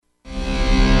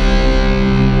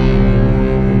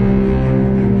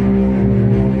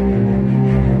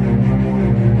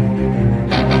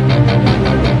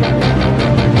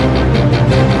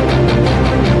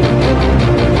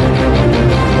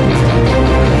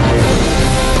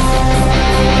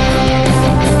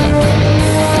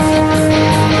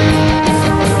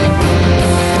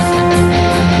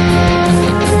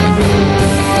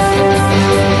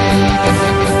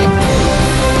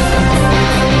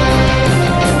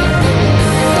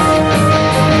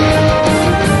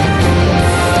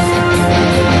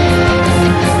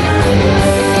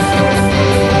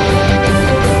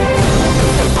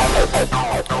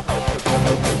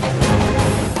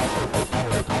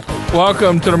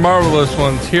Welcome to the Marvelous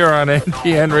Ones here on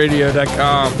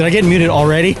ntnradio.com. Did I get muted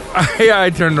already? Yeah, I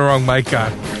turned the wrong mic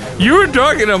on. You were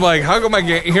talking, I'm like, how come I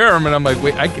can't hear him? And I'm like,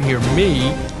 wait, I can hear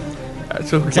me.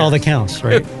 So that's all that counts,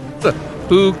 right?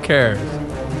 Who cares?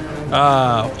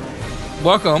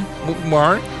 Welcome,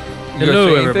 Warren.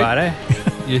 Hello, everybody.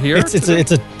 You here?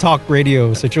 It's a talk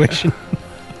radio situation.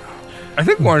 I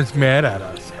think Warren's mad at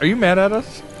us. Are you mad at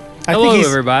us? Hello,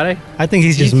 everybody. I think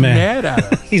he's just mad at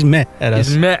us. He's mad at us.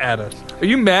 He's mad at us. Are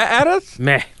you mad at us?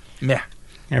 Meh. Meh.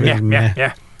 Everything's meh.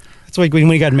 meh. That's like when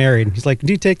he got married. He's like,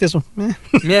 "Do you take this one?" Meh.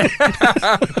 Yeah.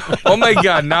 Oh my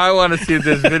God! Now I want to see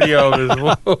this video of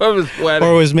his wedding.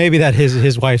 Or was maybe that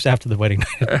his wife's after the wedding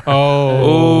night?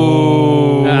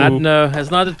 Oh. No, that's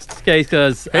not the case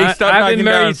because I've been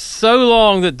married so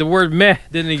long that the word "meh"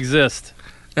 didn't exist.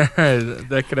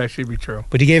 That could actually be true.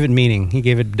 But he gave it meaning. He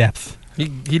gave it depth.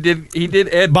 He did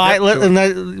add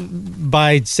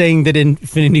by saying that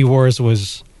Infinity Wars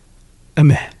was a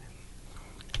meh.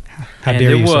 How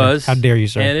dare you, sir? How dare you,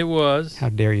 sir? And it was. How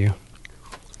dare you?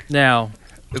 Now,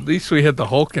 at least we hit the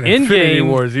Hulk in Infinity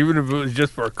Wars, even if it was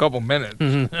just for a couple minutes.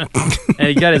 And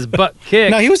he got his butt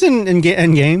kicked. No, he was in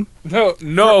Endgame.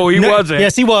 No, he wasn't.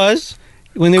 Yes, he was.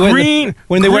 When they were in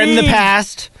the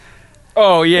past.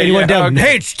 Oh yeah, and he went down.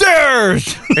 Okay. Hate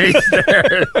stairs. Hate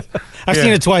stairs. I've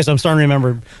seen it twice. I'm starting to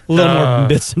remember a little more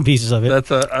bits and pieces of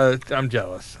it. I'm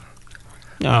jealous.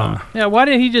 Yeah, why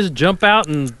didn't he just jump out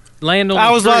and land on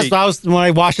the street? I was when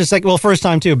I watched the first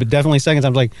time too, but definitely second time.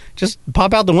 I was like, just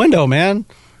pop out the window, man.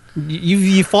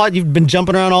 You've been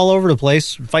jumping around all over the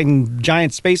place, fighting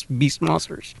giant space beast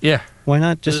monsters. Yeah, why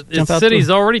not just jump out? The city's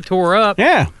already tore up.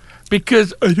 Yeah.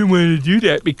 Because I didn't want to do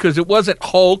that because it wasn't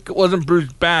Hulk, it wasn't Bruce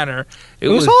Banner. It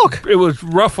was Hulk. It was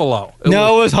Ruffalo. It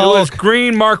was Hulk. It was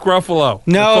Green Mark Ruffalo.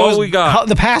 No, that's all we got.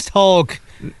 The past Hulk.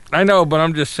 I know, but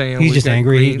I'm just saying. He's just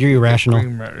angry. You're irrational.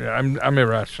 I'm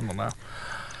irrational now.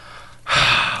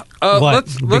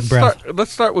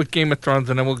 Let's start with Game of Thrones,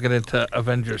 and then we'll get into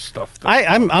Avengers stuff.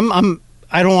 I don't want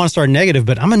to start negative,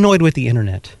 but I'm annoyed with the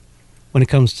internet. When it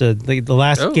comes to the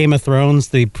last Game of Thrones,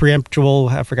 the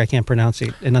preemptual, I can't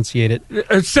enunciate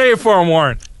it. Say it for him,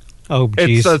 Warren. Oh,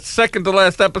 jeez. It's the second to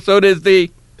last episode is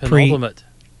the penultimate.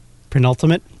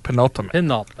 Penultimate?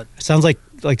 Penultimate. Sounds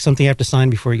like something you have to sign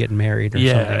before you get married or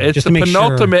something. Yeah, it's just the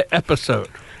penultimate episode.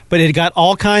 But it got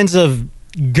all kinds of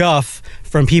guff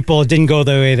from people. It didn't go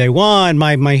the way they want.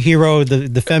 My hero,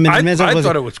 the feminine. I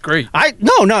thought it was great.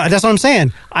 No, that's what I'm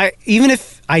saying. Even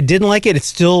if I didn't like it, it's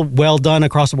still well done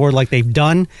across the board, like they've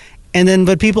done. And then,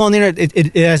 but people on the internet,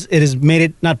 it has made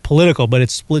it not political, but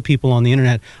it's split people on the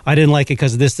internet. I didn't like it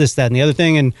because of this, that, and the other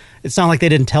thing. And it's not like they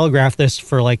didn't telegraph this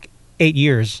for like 8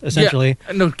 years, essentially.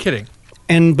 Yeah, no kidding.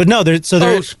 But no,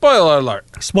 spoiler alert.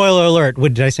 Spoiler alert.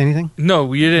 Did I say anything?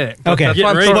 No, you didn't. Okay,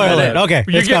 spoiler alert. Okay,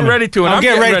 you're getting ready to, and I'm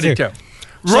getting ready to.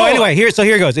 So anyway, here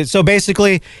it goes. So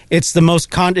basically, it's the most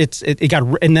it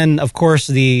got, and then of course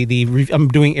I'm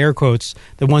doing air quotes,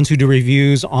 the ones who do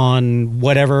reviews on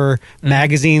whatever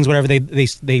magazines, whatever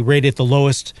they rate it the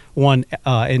lowest one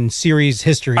in series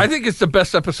history. I think it's the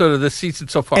best episode of this season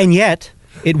so far, and yet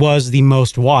it was the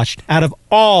most watched out of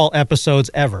all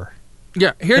episodes ever.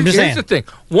 Yeah, here's the thing.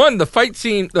 One, the fight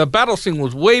scene, the battle scene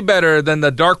was way better than the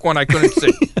dark one I couldn't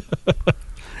see.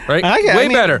 Right? Way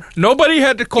better. Nobody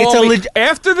had to call me.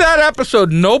 After that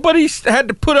episode, nobody had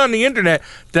to put on the internet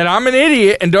that I'm an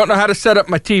idiot and don't know how to set up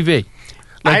my TV.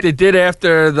 They did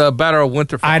after the Battle of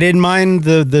Winterfell. I didn't mind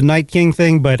the Night King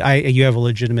thing, but you have a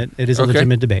legitimate debate.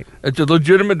 It's a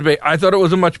legitimate debate. I thought it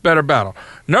was a much better battle.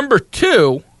 Number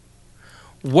two,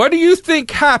 what do you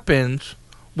think happens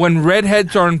when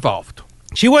redheads are involved?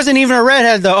 She wasn't even a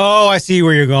redhead, though. Oh, I see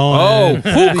where you're going. Oh,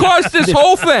 who caused this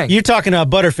whole thing? You're talking about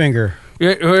Butterfinger.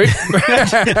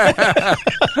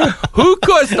 Who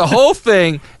caused the whole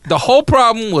thing? The whole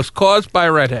problem was caused by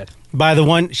a redhead. By the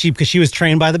one, because she was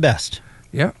trained by the best.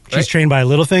 Yeah. She's trained by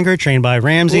Littlefinger, trained by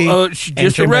Ramsay. She's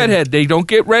just a redhead. They don't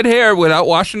get red hair without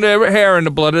washing their hair in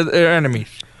the blood of their enemies.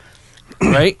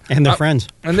 Right? And their friends.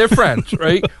 And their friends,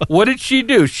 right? What did she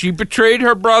do? She betrayed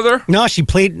her brother? No, she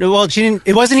played... Well, she didn't...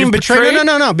 It wasn't even betrayed.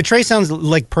 No. Betray sounds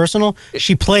like personal.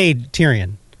 She played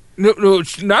Tyrion. No,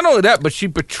 not only that, but she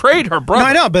betrayed her brother. No,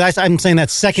 I know, but I'm saying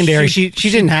that's secondary. She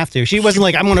didn't have to. She wasn't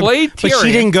like, I'm going to... But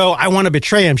she didn't go, I want to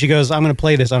betray him. She goes, I'm going to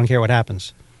play this. I don't care what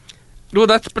happens. Well,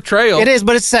 that's betrayal. It is,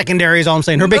 but it's secondary is all I'm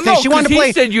saying. Her big thing, she wanted to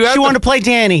play... She wanted to play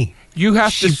Danny. You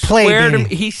have to swear to me.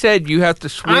 He said you have to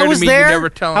swear to me. You never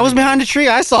tell me. I was behind a tree.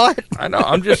 I saw it. I know.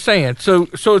 I'm just saying. So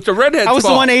it's a redhead's I was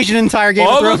fault. the one Asian entire Game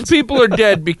of Thrones. All those people are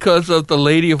dead because of the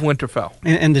Lady of Winterfell.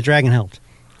 And the dragon helped.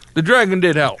 The dragon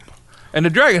did help. And the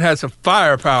dragon had some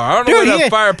firepower. I don't know what that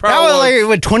firepower was. That was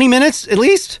like, 20 minutes at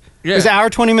least? Yeah. It was an hour,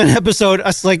 20-minute episode. I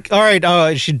was like, all right,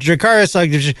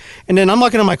 Dracarys, and then I'm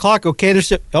looking at my clock. Okay,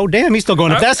 oh damn, he's still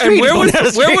going up that street. Where was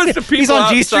the people? He's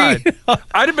on G outside? Street.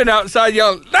 I'd have been outside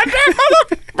yelling, "Let that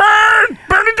mother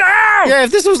burn it down!" Yeah,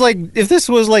 if this was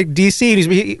like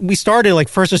DC, we started like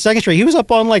First or Second Street. He was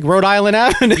up on like Rhode Island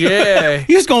Avenue. Yeah,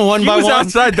 he was going one by one. He was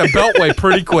outside the Beltway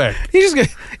pretty quick.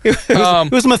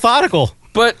 It was methodical.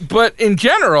 But in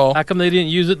general, how come they didn't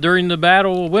use it during the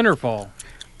Battle of Winterfall?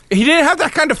 He didn't have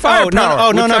that kind of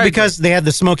firepower. No, because they had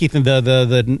the smoky thing.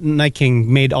 The Night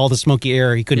King made all the smoky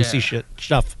air. He couldn't see shit.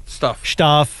 Stuff.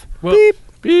 Well, beep.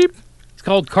 Beep. It's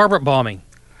called carpet bombing.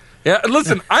 Yeah,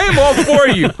 listen, I am all for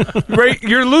you. Right?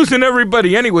 You're losing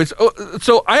everybody anyways.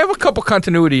 So I have a couple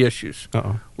continuity issues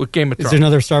with Game of Thrones. Is there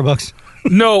another Starbucks?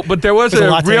 No, but there was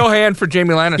a real hand for Jaime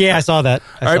Lannister. Yeah, I saw that.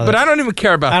 But I don't even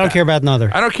care about that. I don't care about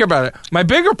another. I don't care about it. My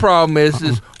bigger problem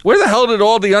is where the hell did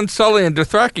all the Unsullied and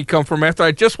Dothraki come from after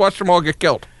I just watched them all get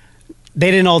killed? They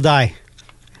didn't all die.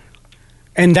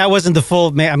 And that wasn't the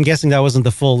full... I'm guessing that wasn't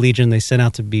the full Legion they sent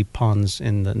out to be pawns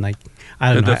in the night.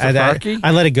 I don't know.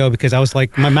 I let it go because I was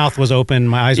like... My mouth was open.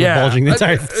 My eyes were bulging the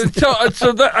entire...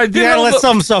 So that, I didn't let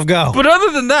some stuff go. But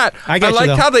other than that, I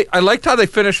liked how they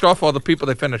finished off all the people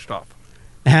they finished off.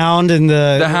 The Hound and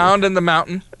the Hound and the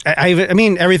Mountain. I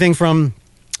mean, everything from...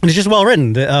 It's just well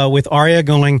written with Arya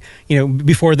going,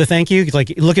 before the thank you. He's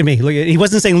like, look at me. He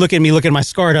wasn't saying, look at me, look at my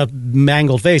scarred up,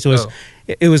 mangled face.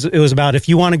 It was about if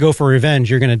you want to go for revenge,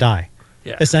 you're going to die,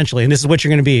 essentially. And this is what you're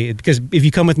going to be. Because if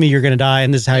you come with me, you're going to die.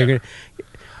 And this is how you're going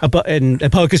to... And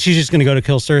because she's just going to go to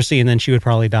kill Cersei, and then she would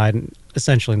probably die,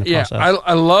 essentially, in the process.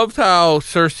 I loved how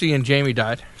Cersei and Jaime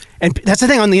died. And that's the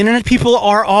thing. On the internet, people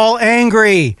are all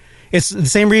angry. It's the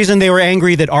same reason they were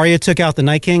angry that Arya took out the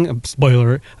Night King.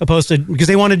 Spoiler, opposed to because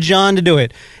they wanted Jon to do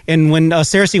it, and when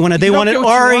Cersei wanted, they wanted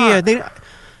Arya.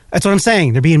 That's what I'm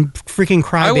saying. They're being freaking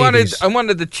crybabies. I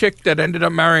wanted the chick that ended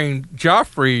up marrying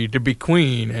Joffrey to be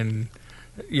queen, and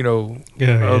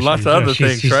lots of other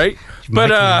things, right?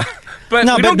 But we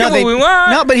don't get what we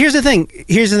want. No, but here's the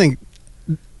thing.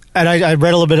 And I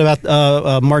read a little bit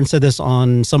about Martin said this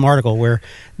on some article where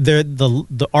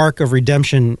the arc of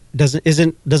redemption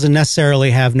doesn't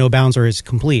necessarily have no bounds or is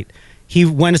complete. He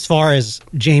went as far as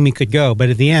Jaime could go, but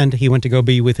at the end he went to go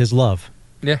be with his love.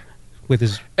 Yeah. With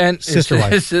his sister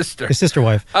wife. His sister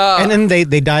wife. And then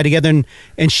they die together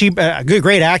and she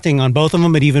great acting on both of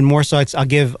them, but even more so I'll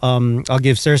give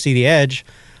Cersei the edge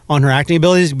on her acting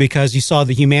abilities because you saw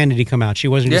the humanity come out. She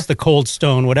wasn't just the cold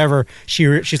stone, whatever.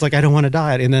 She's like, I don't want to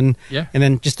die. And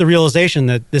then just the realization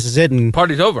that this is it. And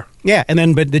party's over. Yeah. And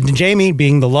then, but Jaime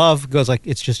being the love goes like,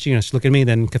 it's just, look at me,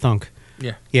 then Kathunk.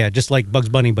 Yeah. Yeah. Just like Bugs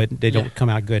Bunny, but they don't come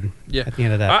out good at the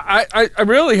end of that. I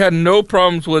really had no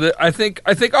problems with it. I think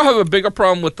I'll have a bigger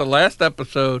problem with the last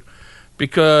episode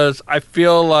because I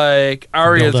feel like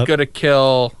Arya's going to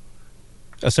kill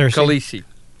Khaleesi.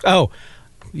 Oh,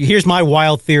 here's my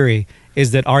wild theory,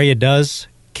 is that Arya does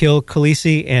kill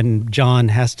Khaleesi and Jon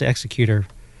has to execute her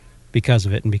because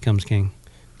of it and becomes king.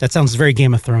 That sounds very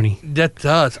Game of Thrones-y. That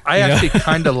does. I actually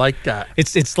kind of like that.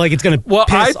 It's like it's going to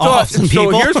piss off some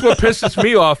people. So here's what pisses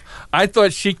me off. I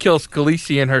thought she kills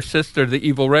Khaleesi and her sister, the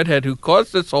evil redhead who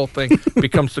caused this whole thing,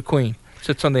 becomes the queen,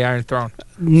 sits on the Iron Throne.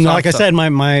 Like I said,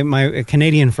 my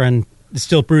Canadian friend is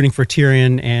still rooting for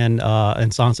Tyrion and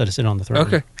Sansa to sit on the throne.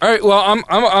 Okay. All right. Well,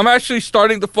 I'm actually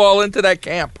starting to fall into that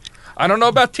camp. I don't know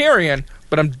about Tyrion,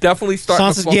 but I'm definitely starting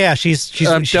Sansa, to fall. Yeah, she's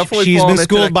been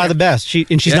schooled by the best.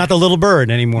 She's not the little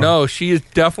bird anymore. No, she is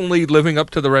definitely living up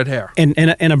to the red hair. And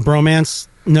a bromance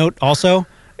note also,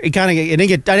 I didn't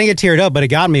get teared up, but it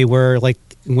got me where like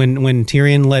when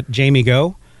Tyrion let Jaime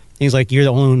go. He's like, you're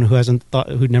the only one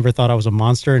who never thought I was a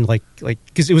monster, and like,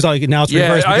 because it was like now it's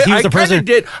reversed. Because he was the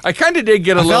prisoner. I kind of did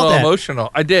get a little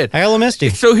emotional. I did. I got a little misty.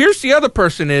 So here's the other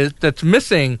person that's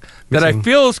missing that I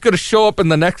feel is going to show up in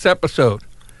the next episode.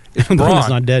 It's Bronn. He's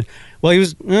not dead. Well, he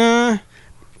was. I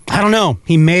don't know.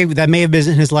 That may have been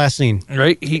his last scene.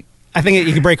 Right. I think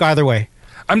he could break either way.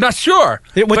 I'm not sure.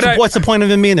 What's the point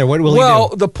of him being there? What will he do? Well,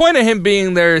 the point of him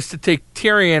being there is to take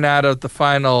Tyrion out of the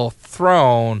final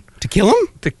throne. To kill him?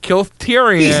 To kill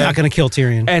Tyrion. He's not going to kill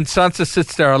Tyrion. And Sansa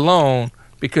sits there alone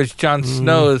because Jon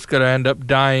Snow is going to end up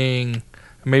dying.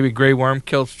 Maybe Grey Worm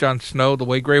kills Jon Snow the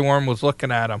way Grey Worm was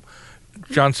looking at him.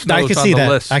 Jon Snow is on the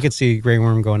list. I could see Grey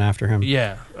Worm going after him.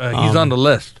 Yeah, he's on the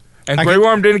list. And Grey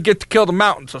Worm didn't get to kill the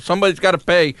Mountain, so somebody's got to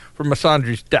pay for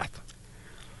Missandre's death.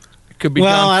 could be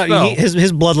Jon Snow.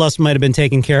 His bloodlust might have been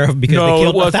taken care of because they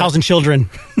killed 1,000 children.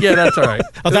 Yeah, that's all right.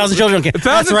 1,000 children.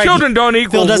 1,000 children don't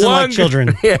equal Phil doesn't one. like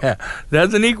children. Yeah,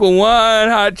 doesn't equal one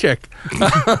hot chick.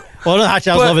 Well, the hot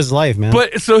chicks love his life, man.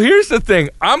 But so here's the thing: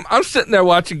 I'm sitting there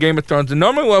watching Game of Thrones, and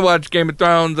normally when I watch Game of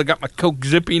Thrones, I got my Coke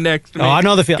Zippy next to me. Oh, I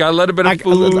know the feeling. Got a little bit of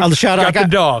food. I'll shout out. I got the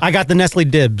dog. I got the Nestle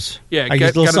Dibs. Yeah,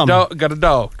 got a dog. Got a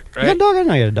dog. Right? You got a dog? I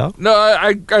know you got a dog. No,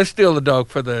 I steal the dog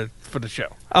for the show.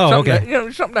 Oh, something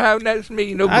okay. Something to have next to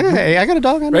me. I got a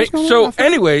dog. Right. So,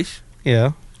 anyways,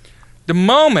 yeah. The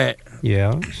moment.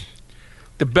 Yeah.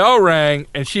 The bell rang,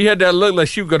 and she had that look like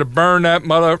she was going to burn that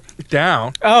mother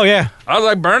down. Oh, yeah. I was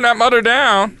like, burn that mother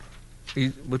down.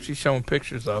 What's he showing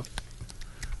pictures of?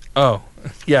 Oh,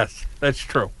 yes, that's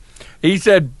true. He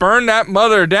said, burn that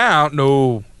mother down.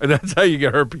 No, that's how you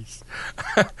get herpes.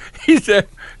 he said,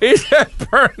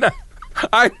 burn that.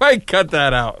 I might cut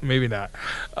that out. Maybe not.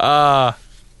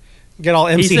 Get all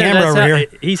MC Hammer over here.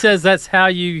 He says that's how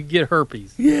you get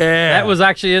herpes. Yeah. That was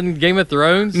actually in Game of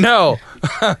Thrones? No.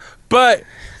 But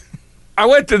I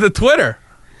went to the Twitter.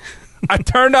 I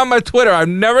turned on my Twitter. I've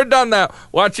never done that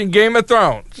watching Game of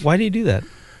Thrones. Why do you do that?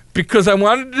 Because I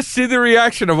wanted to see the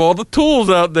reaction of all the tools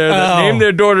out there that named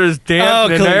their daughters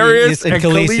Daenerys and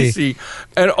Khaleesi.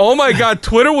 And oh my God,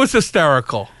 Twitter was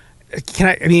hysterical.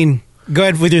 Go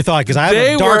ahead with your thought, because I have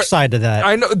a dark side to that.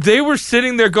 I know. They were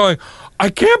sitting there going, I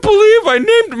can't believe I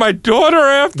named my daughter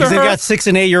after her. They've got 6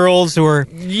 and 8 year olds who are.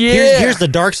 Yeah. Here's the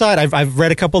dark side. I've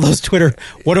read a couple of those Twitter.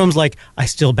 One of them's like, I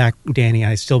still back Dany.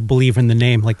 I still believe in the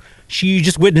name. Like, she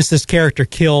just witnessed this character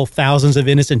kill thousands of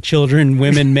innocent children,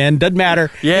 women, men. Doesn't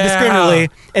matter. Indiscriminately,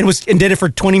 and did it for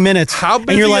 20 minutes. How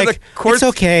busy and you're like, the courts? It's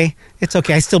okay. It's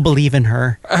okay. I still believe in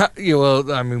her. Well,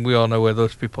 I mean, we all know where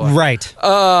those people are. Right.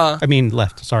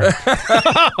 Left. Sorry.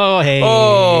 Oh, hey.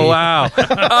 Oh, wow.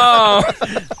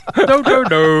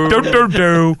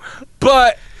 No.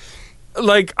 But,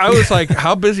 like, I was like,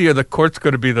 how busy are the courts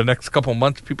going to be the next couple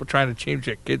months? People trying to change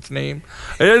their kid's name.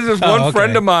 And there's this one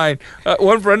friend of mine.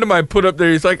 One friend of mine put up there.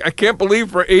 He's like, I can't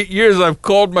believe for 8 years I've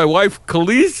called my wife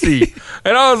Khaleesi.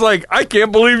 And I was like, I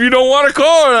can't believe you don't want to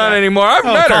call her that anymore. I've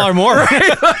met her. Call her more.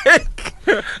 Right?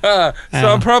 So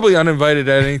I'm probably uninvited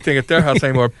at anything at their house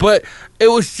anymore. But it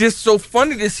was just so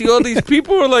funny to see all these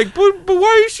people who are like, but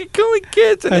why is she killing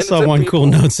kids? And I saw one cool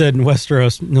note said in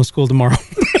Westeros, no school tomorrow.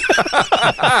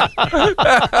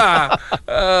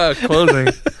 Closing.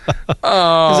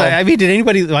 Did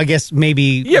anybody, I guess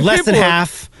maybe less than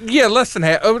half? Yeah, less than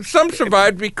half. Some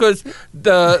survived because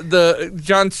the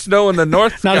Jon Snow in the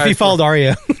North. Not if he followed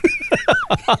Arya.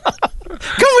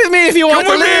 Come with me if you want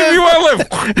to live.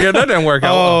 Yeah, that didn't work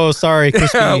out. Oh, sorry,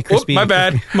 crispy. My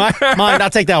bad. Mine, I'll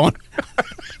take that one.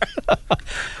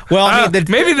 Well,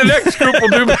 maybe the next group will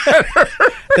do better.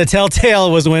 The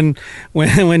telltale was when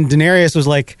Daenerys was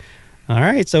like, all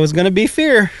right, so it's going to be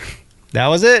fear. That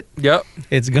was it. Yep.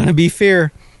 It's going to be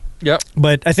fear. Yep.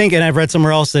 But I think, and I've read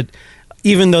somewhere else, that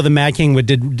even though the Mad King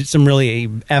did some really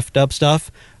effed up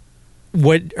stuff,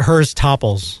 hers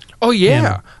topples. Oh,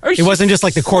 yeah. It wasn't just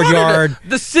like the courtyard.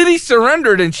 The city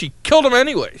surrendered and she killed him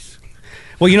anyways.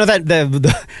 Well, you know that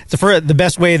the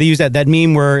best way they use that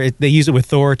meme where they use it with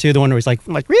Thor too, the one where he's like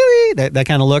really that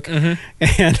kind of look. Mm-hmm.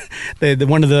 And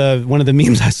one of the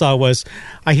memes I saw was,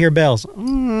 I hear bells.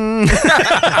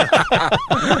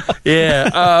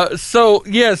 Yeah. So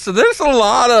there's a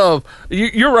lot of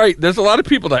you're right. There's a lot of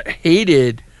people that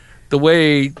hated the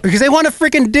way, because they want a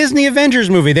freaking Disney Avengers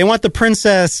movie. They want the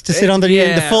princess to sit on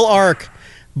the full arc.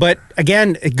 But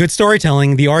again, good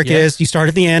storytelling. The arc is you start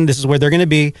at the end. This is where they're going to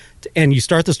be, and you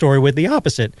start the story with the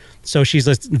opposite. So she's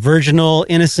a virginal,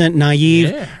 innocent, naive,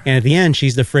 and at the end,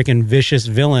 she's the freaking vicious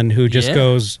villain who just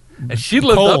goes. And she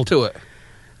lived cold. up to it.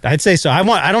 I'd say so.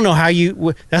 I don't know how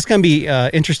you. That's going to be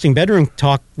interesting bedroom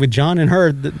talk with John and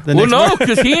her. The next no,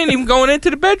 because he ain't even going into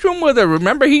the bedroom with her.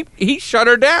 Remember, he shut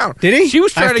her down. Did he? She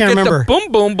was trying to get the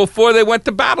boom boom before they went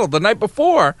to battle the night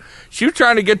before. She was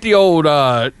trying to get the old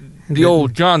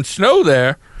Jon Snow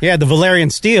there. Yeah, the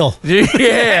Valyrian steel. Yeah,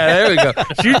 there we go.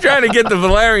 She was trying to get the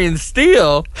Valyrian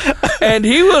steel, and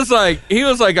he was like,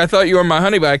 I thought you were my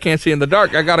honey, but I can't see in the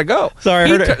dark. I gotta go. Sorry,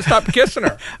 Stop kissing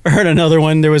her. I heard another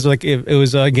one. There was it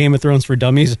was Game of Thrones for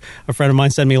Dummies. A friend of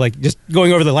mine sent me just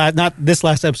going over not this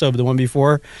last episode, but the one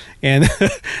before, and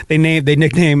they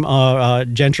nickname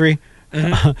Gentry.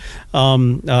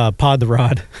 Mm-hmm. Pod the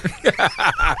Rod.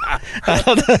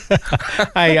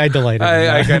 I delighted.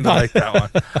 I kind of like that one.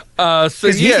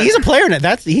 He's a player in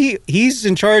it. He's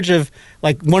in charge of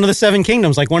one of the 7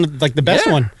 kingdoms, the best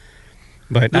one.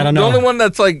 But I don't know. The only one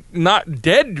that's not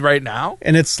dead right now,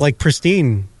 and it's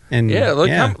pristine. And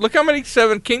look how many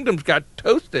 7 kingdoms got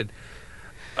toasted.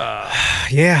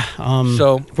 Yeah.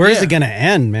 So where is it going to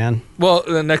end, man? Well,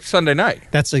 the next Sunday night.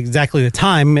 That's exactly the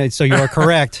time. So you are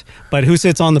correct. But who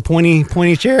sits on the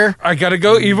pointy chair? I got to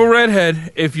go evil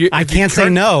redhead. I can't say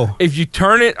no. If you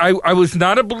turn it, I was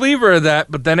not a believer of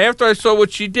that. But then after I saw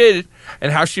what she did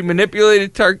and how she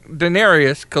manipulated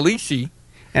Daenerys, Khaleesi.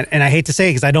 And I hate to say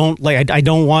it because I don't like. I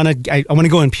don't want to. I want to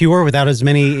go in pure without as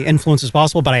many influence as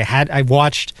possible. But I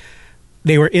watched.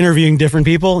 They were interviewing different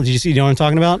people. Did you see? You know what I'm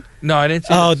talking about? No, I didn't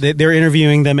see. Oh, they're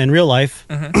interviewing them in real life,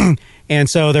 and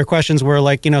so their questions were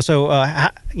like, how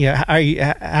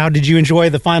did you enjoy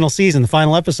the final season, the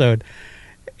final episode?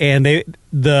 And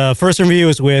the first interview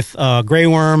was with Grey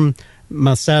Worm,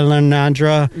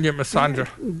 Masalandra. Yeah, Masandra.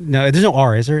 No, there's no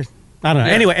R, is there? I don't know.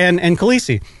 Yeah. Anyway, and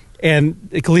Khaleesi. And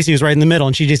Khaleesi was right in the middle,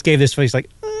 and she just gave this face like,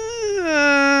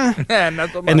 not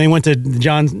so much. And they went to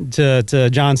Jon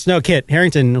Snow, Kit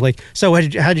Harington, like, so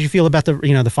how did you feel about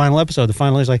the final episode? The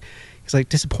final is like, he's like,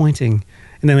 disappointing.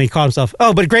 And then he caught himself,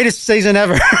 but greatest season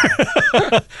ever.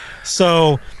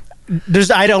 So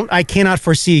I cannot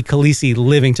foresee Khaleesi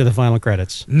living to the final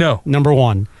credits. No. Number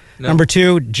one. No. Number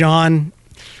two, Jon,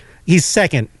 he's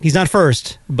second. He's not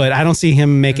first, but I don't see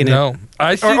him making it. No.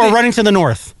 Or running to the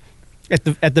north.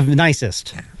 At the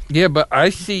nicest. Yeah, but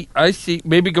I see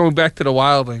maybe going back to the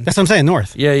wildlings. That's what I'm saying,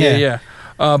 north. Yeah.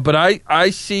 But I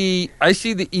see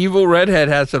the evil redhead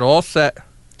has it all set.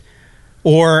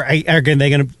 Or are they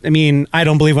going to? I mean, I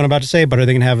don't believe what I'm about to say, but are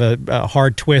they going to have a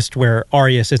hard twist where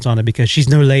Arya sits on it because she's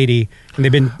no lady, and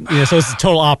they've been, so it's the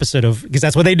total opposite of, because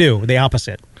that's what they do, the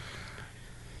opposite.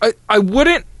 I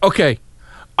wouldn't. Okay,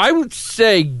 I would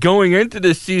say going into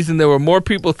this season, there were more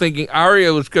people thinking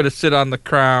Arya was going to sit on the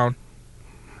crown.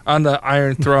 On the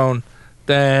Iron Throne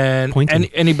than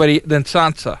anybody than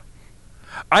Sansa.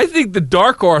 I think the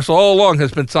dark horse all along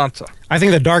has been Sansa. I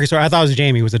think the darkest. I thought it was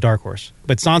Jaime was the dark horse,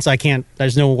 but Sansa, I can't.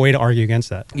 There's no way to argue against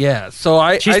that. Yeah,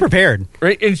 so she's prepared,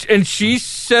 right? And she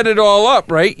set it all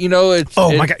up, right? It's.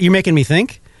 Oh my God, you're making me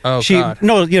think. Oh God.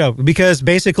 No, because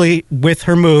basically with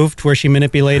her move where she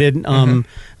manipulated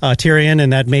Tyrion,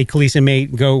 and that made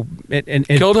Khaleesi go and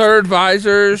killed her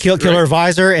advisors, killed her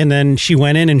advisor, and then she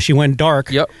went in and she went dark.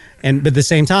 Yep. But at the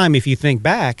same time, if you think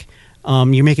back,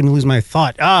 you're making me lose my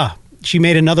thought. She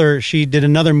did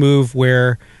another move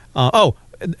where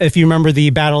if you remember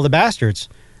the Battle of the Bastards,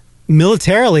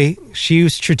 militarily she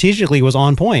strategically was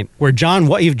on point. Where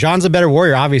John's a better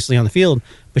warrior, obviously on the field.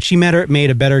 But she made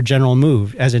a better general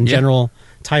move, as in general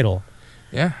title.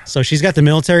 Yeah. So she's got the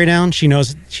military down. She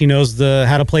knows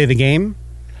how to play the game,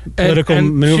 political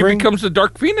and maneuvering. She becomes the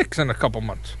Dark Phoenix in a couple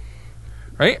months,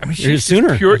 right? I mean, she's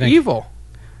sooner, pure evil.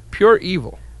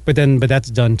 But that's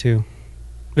done too.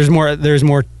 There's more.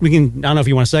 We can. I don't know if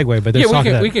you want to segue, but there's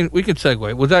we can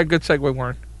segue. Was that a good segue,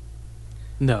 Warren?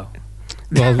 No.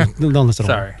 Well, don't listen.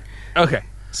 Sorry. Okay.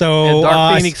 So and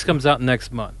Dark Phoenix comes out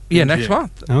next month. Yeah, next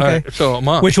month. Okay, so a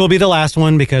month, which will be the last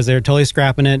one because they're totally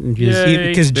scrapping it, and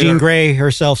because Jean Grey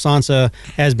herself, Sansa,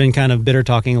 has been kind of bitter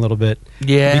talking a little bit.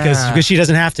 Yeah, because she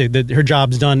doesn't have to. Her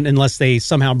job's done unless they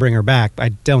somehow bring her back. I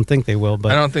don't think they will.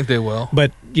 But I don't think they will.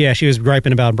 But yeah, she was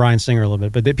griping about Bryan Singer a little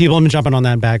bit. But people have been jumping on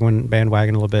that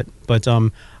bandwagon a little bit. But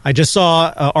I just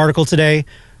saw an article today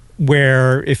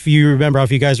where, if you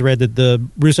guys read that, the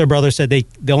Russo brothers said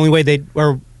the only way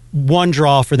one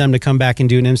draw for them to come back and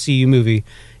do an MCU movie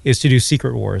is to do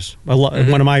Secret Wars.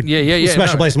 One of my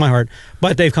special place in my heart.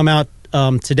 But they've come out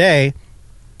today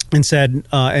and said,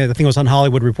 I think it was on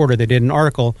Hollywood Reporter, they did an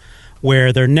article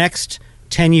where their next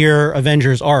 10-year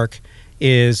Avengers arc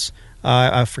is,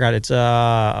 I forgot, it's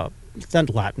not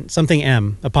Latin, something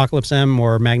M, Apocalypse M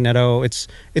or Magneto. It's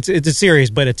a series,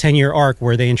 but a 10-year arc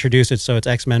where they introduce it, so it's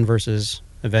X-Men versus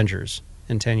Avengers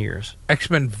in 10 years.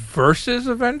 X-Men versus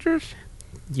Avengers?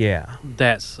 Yeah.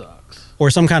 That sucks. Or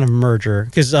some kind of merger.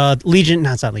 Because Legion,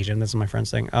 no, it's not Legion, that's my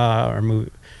friend's thing. Or movie.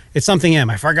 It's something M.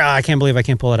 I forgot, I can't believe I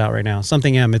can't pull it out right now.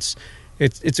 Something M. It's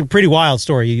a pretty wild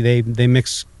story. They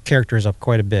mix characters up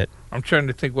quite a bit. I'm trying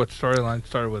to think what storyline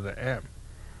started with an M.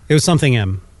 It was something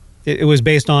M. It was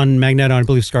based on Magneto and I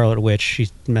believe Scarlet Witch. She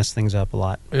messed things up a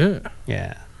lot.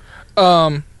 Yeah.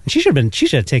 She should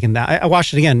have taken that. I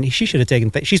watched it again. She should have taken.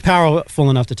 She's powerful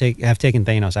enough to have taken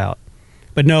Thanos out.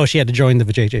 But no, she had to join the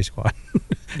JJ squad.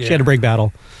 She had to break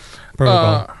battle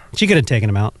protocol. She could have taken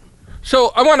him out.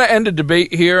 So I want to end a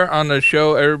debate here on the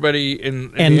show. Everybody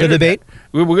end the debate.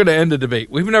 We're going to end the debate.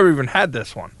 We've never even had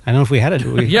this one. I don't know if we had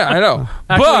it. Yeah, I know.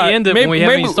 But we end it when we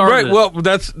haven't even started. Right. Well,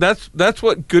 that's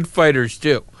what good fighters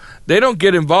do. They don't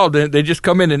get involved in it. They just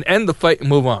come in and end the fight and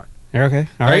move on. Okay.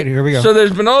 All right. Here we go. So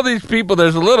there's been all these people.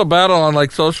 There's a little battle on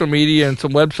like social media and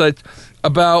some websites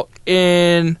about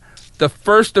in the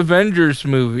first Avengers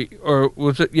movie, or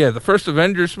was it? Yeah, the first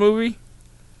Avengers movie,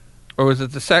 or was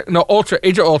it the second? No,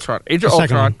 Age of Ultron,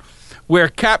 where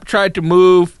Cap tried to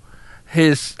move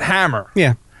his hammer.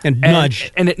 Yeah, and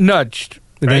nudged, and it nudged.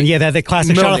 And then, that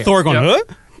classic shot of Thor going, huh?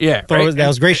 Yeah, Thor, that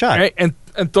was a great shot. Right? And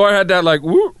Thor had that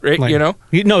woo, right?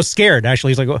 Like, scared.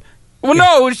 Actually, he's like, well,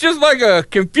 no, it was just like a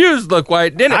confused look. Why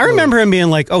it didn't? I remember him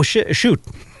being like, "Oh shit, shoot."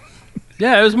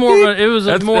 Yeah, it was more of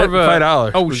a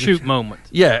 $5 shoot moment.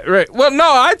 Yeah, right. Well, no,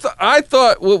 I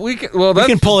thought we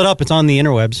can pull it up. It's on the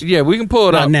interwebs. Yeah, we can pull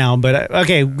it up. Not now, but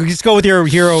okay, let's go with your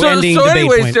hero ending debate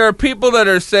anyways, point. There are people that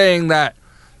are saying that,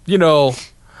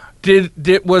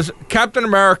 was Captain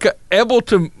America able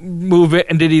to move it,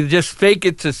 and did he just fake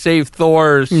it to save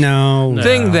Thor's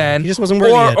thing then? He just wasn't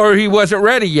worthy yet. Or he wasn't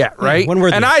ready yet, right? Wasn't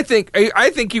worthy. And I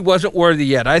think he wasn't worthy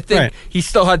yet. I think he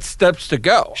still had steps to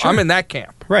go. Sure. I'm in that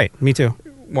camp. Right, me too.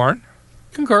 Warren?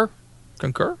 Concur.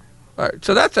 All right,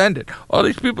 so that's ended. All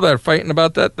these people that are fighting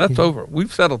about that's over.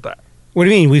 We've settled that. What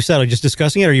do you mean we've settled? Just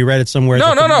discussing it, or you read it somewhere?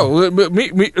 No.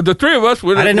 The three of us. I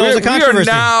didn't know it was a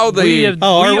controversy. We are now the we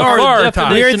are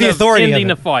the authority ending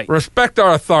the fight. Respect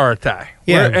our authority.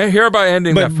 Yeah. We're hereby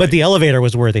ending that fight. But the elevator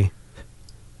was worthy.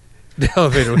 The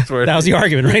elevator was worthy. That was the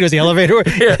argument, right? Was the elevator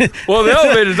worthy? Yeah. Well, the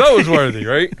elevator's always worthy,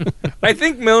 right? I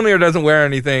think Mjolnir doesn't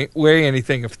weigh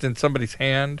anything if it's in somebody's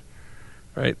hand.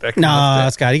 Right? No,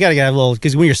 Scott, you got to have a little,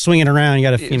 because when you're swinging around, you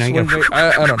got to,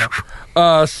 I don't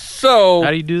know. So how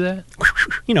do you do that?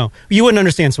 You wouldn't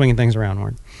understand swinging things around,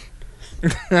 Warren.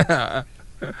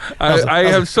 I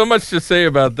have so much to say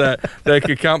about that I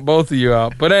could count both of you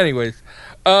out. But anyways,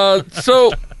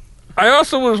 so I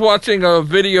also was watching a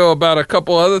video about a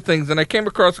couple other things, and I came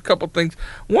across a couple things.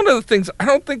 One of the things I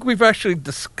don't think we've actually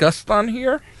discussed on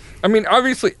here. I mean,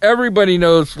 obviously, everybody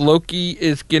knows Loki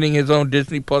is getting his own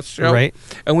Disney Plus show, right?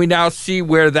 And we now see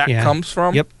where that comes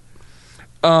from. Yep.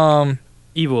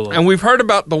 Evil. And we've heard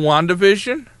about the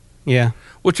WandaVision. Yeah.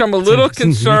 Which I'm a little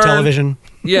concerned. Television.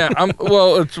 Yeah.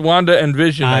 It's Wanda and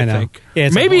Vision. I think. Yeah,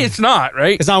 maybe it's not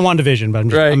right. It's not WandaVision, but I'm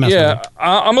just right. I'm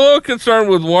I'm a little concerned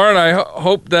with Warren. I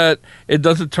hope that it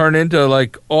doesn't turn into I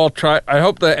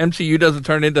hope the MCU doesn't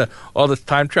turn into all this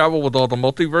time travel with all the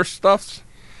multiverse stuffs.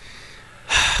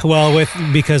 Well,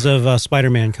 because of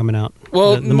Spider-Man coming out,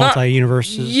 the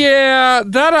multi-universes. Yeah,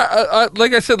 that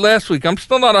like I said last week, I'm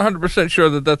still not 100% sure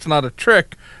that that's not a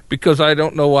trick, because I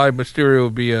don't know why Mysterio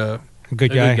would be a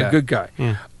good guy.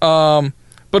 Yeah.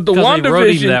 But the WandaVision, they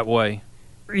wrote him that way.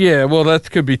 Yeah, well, that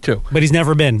could be too. But he's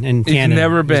never been in canon. He's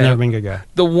never been a good guy.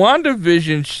 The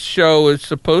WandaVision show is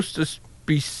supposed to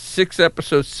be 6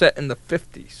 episodes set in the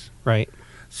 50s. Right.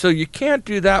 So you can't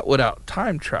do that without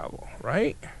time travel,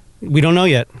 right? We don't know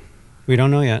yet.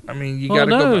 I mean, you got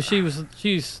to go back.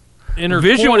 She's in her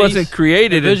Vision 20s. wasn't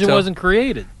created. Vision wasn't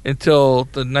created until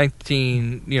the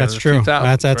 19. That's true.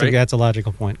 2000s, that's a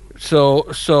logical point. So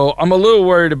I'm a little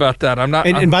worried about that. I'm not.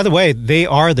 And by the way, they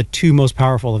are the 2 most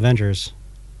powerful Avengers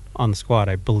on the squad,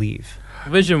 I believe.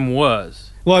 Vision was.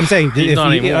 Well, I'm saying he's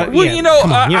not anymore.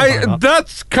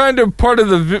 That's kind of part of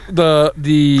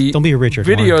the Don't be a Richard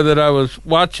video Warren. that I was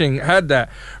watching had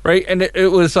that, right? And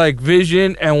it was like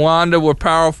Vision and Wanda were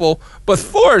powerful, but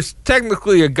Thor's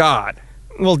technically a god.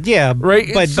 Well, yeah, right.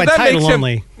 But so by title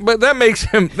only. But that makes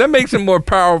him more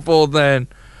powerful than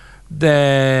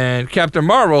Captain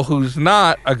Marvel, who's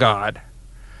not a god.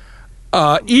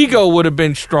 Ego would have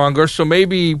been stronger, so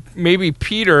maybe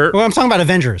Peter. Well, I'm talking about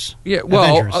Avengers. Yeah,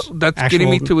 well, Avengers. That's getting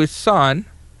me to his son.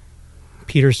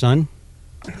 Peter's son.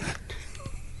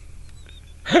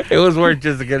 It was worth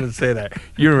just to get to say that.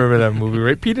 You remember that movie,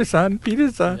 right? Peter's son.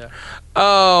 Yeah.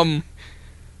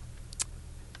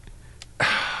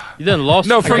 You then lost.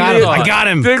 No, I got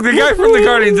him. The guy from the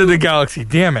Guardians of the Galaxy.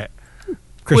 Damn it.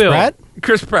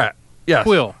 Chris Pratt. Yes.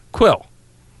 Quill.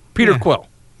 Peter Quill.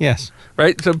 Yes.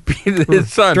 Right? So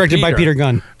his son. Directed by Peter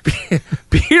Gunn.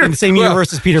 Peter in the same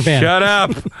universe as Peter Pan. Shut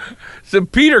up. So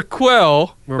Peter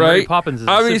Quill, right? Mary Poppins is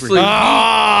obviously.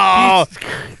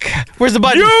 Where's the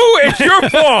button? It's your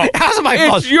fault. How's it my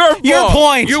fault? It's your fault. Your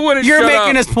point. You're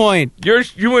making this point. You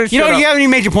wouldn't. You haven't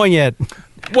even made your point yet.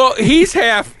 Well, he's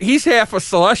half a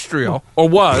celestial, or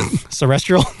was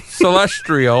celestial.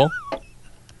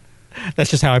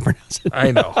 That's just how I pronounce it.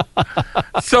 I know.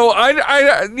 So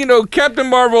I Captain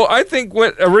Marvel, I think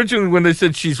originally when they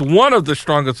said she's one of the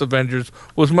strongest Avengers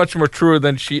was much more truer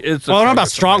than she is. Well, I don't know about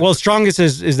strong. Avengers. Well, strongest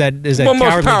is that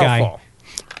cowardly guy.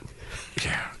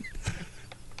 Yeah.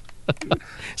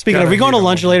 Speaking of, are we going to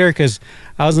lunch later? Because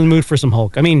I was in the mood for some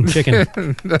Hulk. I mean, chicken.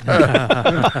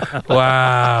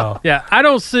 Wow. Yeah, I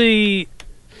don't see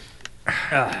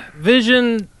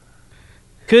Vision.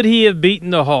 Could he have beaten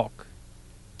the Hulk?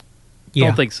 Yeah.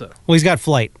 Don't think so. Well, he's got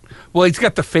flight. Well, he's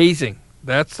got the phasing.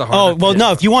 That's the hard. Oh, well,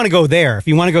 no, if you want to go there, if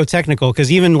you want to go technical,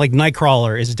 because even like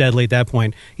Nightcrawler is deadly at that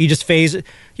point. You just phase.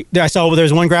 I saw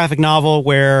there's one graphic novel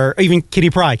where, even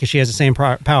Kitty Pryde, because she has the same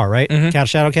power, right? Mm-hmm.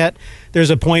 Shadow Cat. There's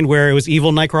a point where it was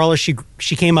evil Nightcrawler.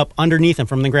 She came up underneath him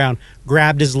from the ground,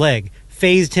 grabbed his leg,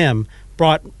 phased him,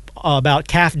 brought about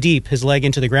calf deep his leg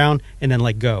into the ground, and then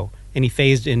let go. And he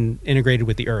phased and integrated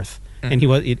with the earth.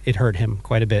 Mm-hmm. And it hurt him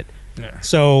quite a bit. Yeah.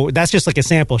 So that's just like a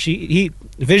sample.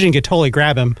 Vision could totally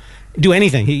grab him, do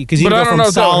anything. Because he go from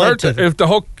solid to if the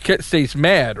Hulk stays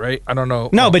mad, right? I don't know.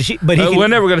 No, but we're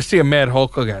never going to see a mad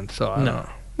Hulk again. So I don't know.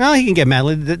 No, he can get mad.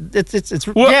 It's it's I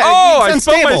spilled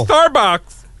my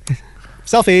Starbucks.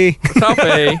 Selfie.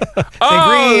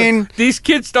 Green. These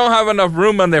kids don't have enough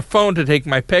room on their phone to take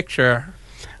my picture.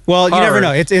 Well, you never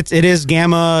know. It is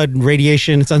gamma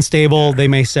radiation. It's unstable. They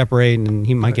may separate, and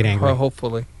he might get angry. Well,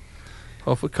 hopefully,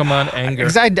 come on, anger.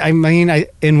 Because and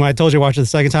when I told you to watch it the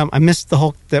second time, I missed the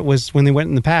Hulk that was when they went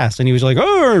in the past, and he was like,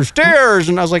 "Oh, stairs,"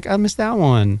 and I was like, I missed that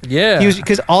one. Yeah,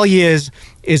 because all he is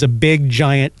a big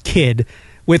giant kid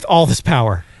with all this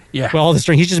power. Yeah, with all this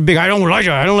strength. He's just big. I don't like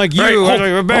you. I don't like you. Right.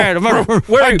 You're bad.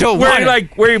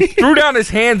 Where he threw down his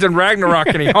hands in Ragnarok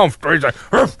and he humped. Where he's like.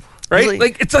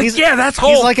 Right? That's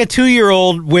Hulk. He's like a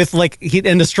 2-year-old with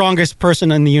and the strongest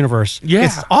person in the universe. Yeah.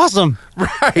 It's awesome.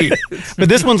 Right. But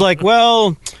this one's like,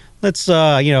 well, let's,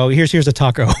 here's a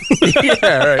taco.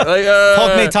 Yeah, right.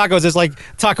 Hulk made tacos. It's like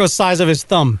taco size of his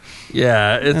thumb.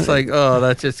 Yeah, it's like,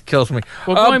 that just kills me.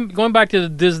 Well, going back to the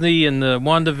Disney and the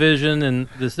WandaVision and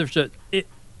this different shit,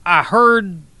 I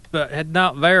heard, but had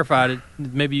not verified it.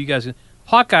 Maybe you guys can.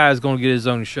 Hawkeye is going to get his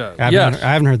own show. I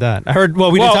haven't heard that. I heard.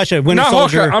 Well, we didn't touch it. Winter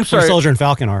Soldier. I'm sorry. Winter Soldier and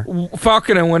Falcon are.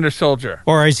 Falcon and Winter Soldier.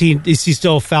 Or is he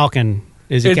still Falcon?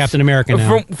 Is he Captain America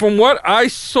now? From what I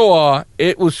saw,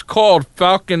 it was called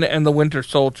Falcon and the Winter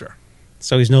Soldier.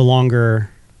 So he's no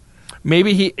longer.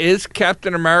 Maybe he is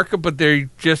Captain America, but they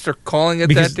just are calling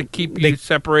it that to keep you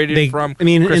separated from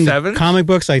Chris Evans. Comic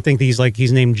books, I think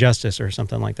he's named Justice or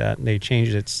something like that. They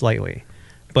changed it slightly.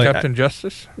 But Captain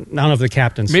Justice? I don't know if the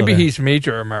captain's maybe he's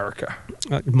Major America.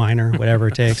 Minor, whatever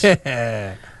it takes.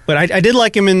 But I did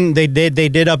like him, and they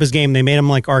did up his game. They made him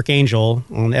like Archangel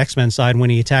on the X-Men side when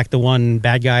he attacked the one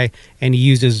bad guy, and he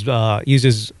used his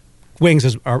wings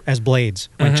as blades.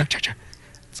 Mm-hmm.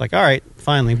 It's like, all right,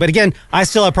 finally. But again, I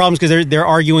still have problems because they're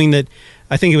arguing that.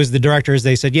 I think it was the directors.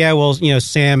 They said, yeah, well,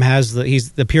 Sam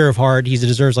he's the pure of heart. He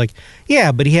deserves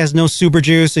but he has no super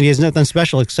juice and he has nothing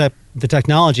special except the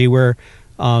technology where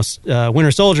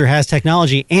Winter Soldier has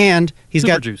technology and he's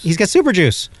got super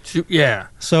juice. Yeah.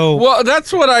 So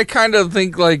that's what I kind of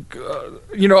think.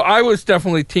 I was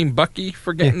definitely Team Bucky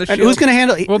for getting the shield. Who's going to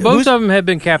handle? Well, both of them have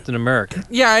been Captain America.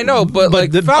 Yeah, I know, but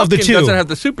Falcon of the two, doesn't have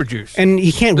the super juice, and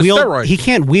he can't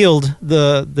wield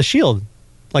the shield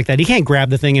like that. He can't grab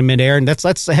the thing in midair, and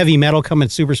that's heavy metal coming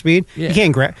at super speed. Yeah. He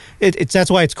can't grab it.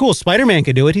 That's why it's cool. Spider-Man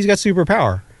could do it. He's got super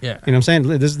power. Yeah, you know what I'm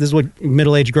saying? This is what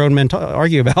middle-aged grown men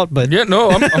argue about. But yeah,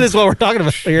 no, this is what we're talking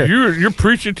about here. You're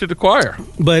preaching to the choir.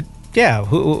 But yeah,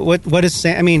 what is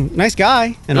Sam? I mean, nice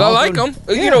guy, and I like him.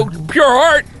 Yeah. Pure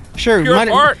heart. Sure, pure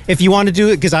heart. If you want to do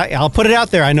it, because I'll put it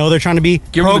out there. I know they're trying to be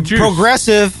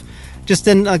progressive. Just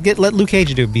then let Luke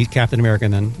Cage be Captain America.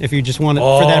 Then, if you just want it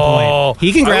for that point,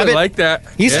 he can grab it. Like that.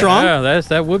 He's strong. Yeah,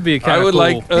 that would be kind of cool.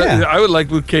 I would like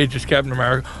Luke Cage as Captain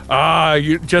America.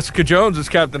 Jessica Jones as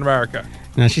Captain America.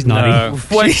 No, she's naughty. No.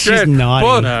 She's naughty.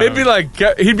 Well, no. It'd be like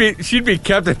she'd be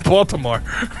Captain Baltimore.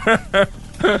 I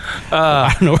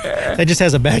don't know. That just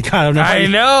has a bad guy. I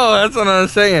know. That's what I'm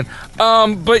saying.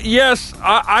 But yes,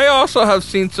 I also have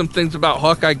seen some things about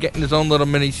Hawkeye getting his own little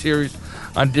mini series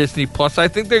on Disney Plus. I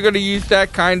think they're going to use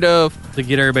that kind of to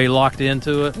get everybody locked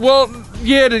into it. Well,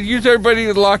 yeah, to use everybody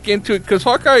to lock into it because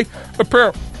Hawkeye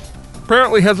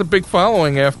apparently has a big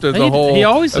following after the whole. He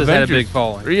always has Avengers. had a big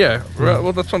following. Yeah,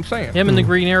 well, that's what I'm saying. Him and the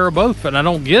Green Arrow both, and I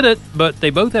don't get it, but they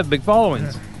both have big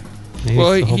followings. Yeah.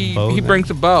 Well, he brings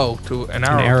a bow to an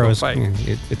arrow to a fight.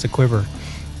 It's a quiver.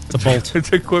 It's a bolt.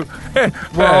 It's a quiver.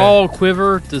 We're all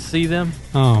quiver to see them.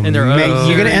 Oh, man.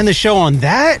 You're going to end the show on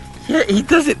that? Yeah, he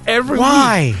does it every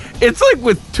week. It's like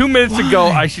with 2 minutes ago,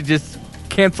 I should just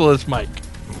cancel his mic.